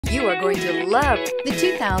You are going to love the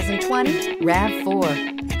 2020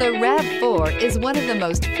 RAV4. The RAV4 is one of the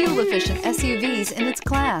most fuel-efficient SUVs in its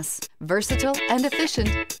class. Versatile and efficient,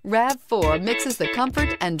 RAV4 mixes the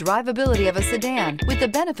comfort and drivability of a sedan with the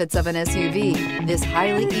benefits of an SUV. This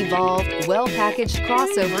highly evolved, well-packaged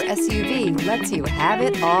crossover SUV lets you have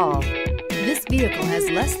it all. This vehicle has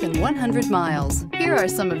less than 100 miles. Here are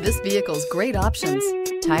some of this vehicle's great options: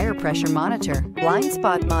 tire pressure monitor, blind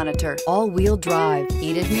spot monitor, all-wheel drive,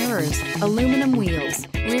 heated mirrors, aluminum wheels,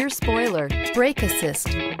 rear spoiler, brake assist,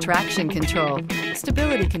 traction control,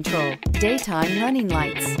 stability control, daytime running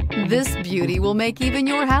lights. This beauty will make even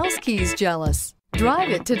your house keys jealous. Drive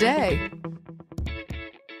it today.